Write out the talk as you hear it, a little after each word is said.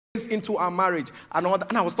into our marriage and all that.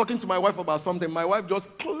 And I was talking to my wife about something. My wife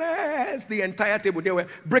just clears the entire table. There were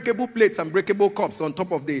breakable plates and breakable cups on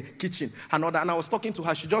top of the kitchen and all that. And I was talking to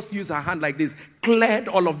her. She just used her hand like this, cleared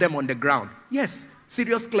all of them on the ground. Yes,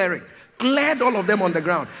 serious clearing. Cleared all of them on the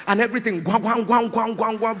ground, and everything broke and all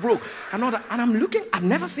that. And I'm looking, I've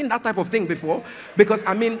never seen that type of thing before, because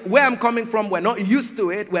I mean, where I'm coming from, we're not used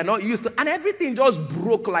to it. And everything just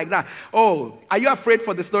broke like that. Oh, are you afraid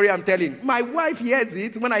for the story I'm telling? My wife hears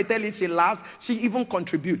it. When I tell it, she laughs. She even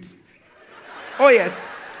contributes. Oh yes,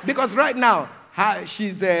 because right now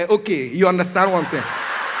she's okay. You understand what I'm saying?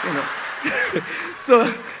 You know.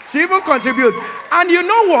 So she even contributes. And you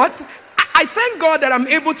know what? I thank God that I'm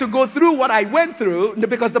able to go through what I went through,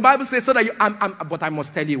 because the Bible says so that but I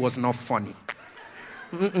must tell you, it was not funny.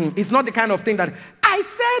 It's not the kind of thing that I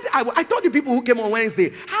said. I told the people who came on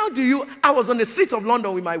Wednesday, I was on the streets of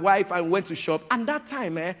London with my wife and went to shop, and that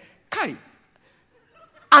time, Kai.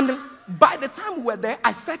 And by the time we were there,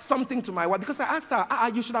 I said something to my wife, because I asked her,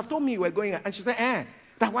 you should have told me you were going, and she said,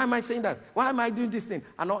 that why am I saying that? Why am I doing this thing?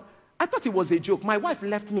 And I thought it was a joke. My wife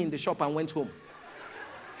left me in the shop and went home.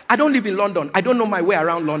 I don't live in London. I don't know my way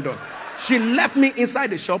around London. She left me inside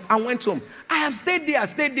the shop and went home. I have stayed there.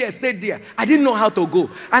 I didn't know how to go.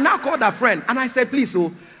 I now called a friend and I said, please,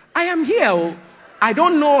 I am here. I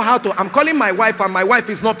don't know how to. I'm calling my wife and my wife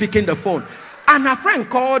is not picking the phone. And her friend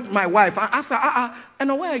called my wife and asked her,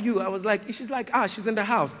 and where are you? I was like, she's like, she's in the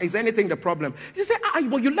house. Is anything the problem? She said,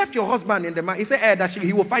 well, you left your husband in the man. He said, that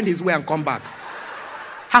he will find his way and come back.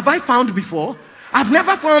 Have I found before? I've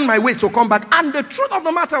never found my way to come back. And the truth of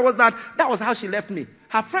the matter was that was how she left me.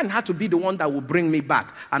 Her friend had to be the one that would bring me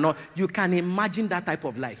back. And you can imagine that type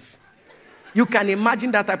of life. You can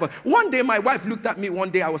imagine that type of... One day, my wife looked at me. One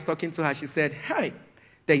day, I was talking to her. She said, hey,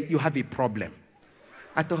 you have a problem.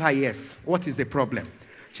 I told her, yes. What is the problem?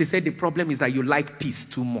 She said, the problem is that you like peace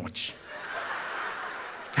too much.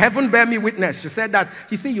 Heaven bear me witness. She said that.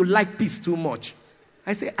 He said, you like peace too much.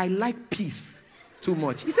 I said, I like peace too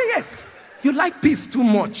much. He said, yes. You like peace too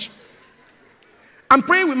much. I'm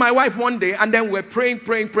praying with my wife one day, and then we're praying.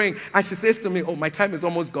 And she says to me, my time is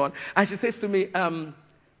almost gone. And she says to me,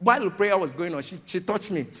 while the prayer was going on, she touched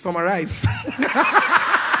me. Summarize.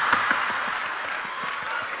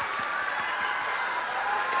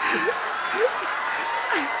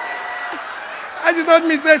 And she told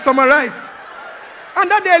me, say, summarize. And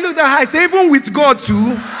that day I looked at her, I said, even with God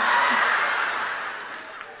too.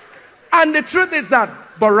 And the truth is that,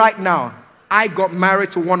 but right now, I got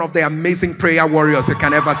married to one of the amazing prayer warriors you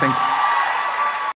can ever think.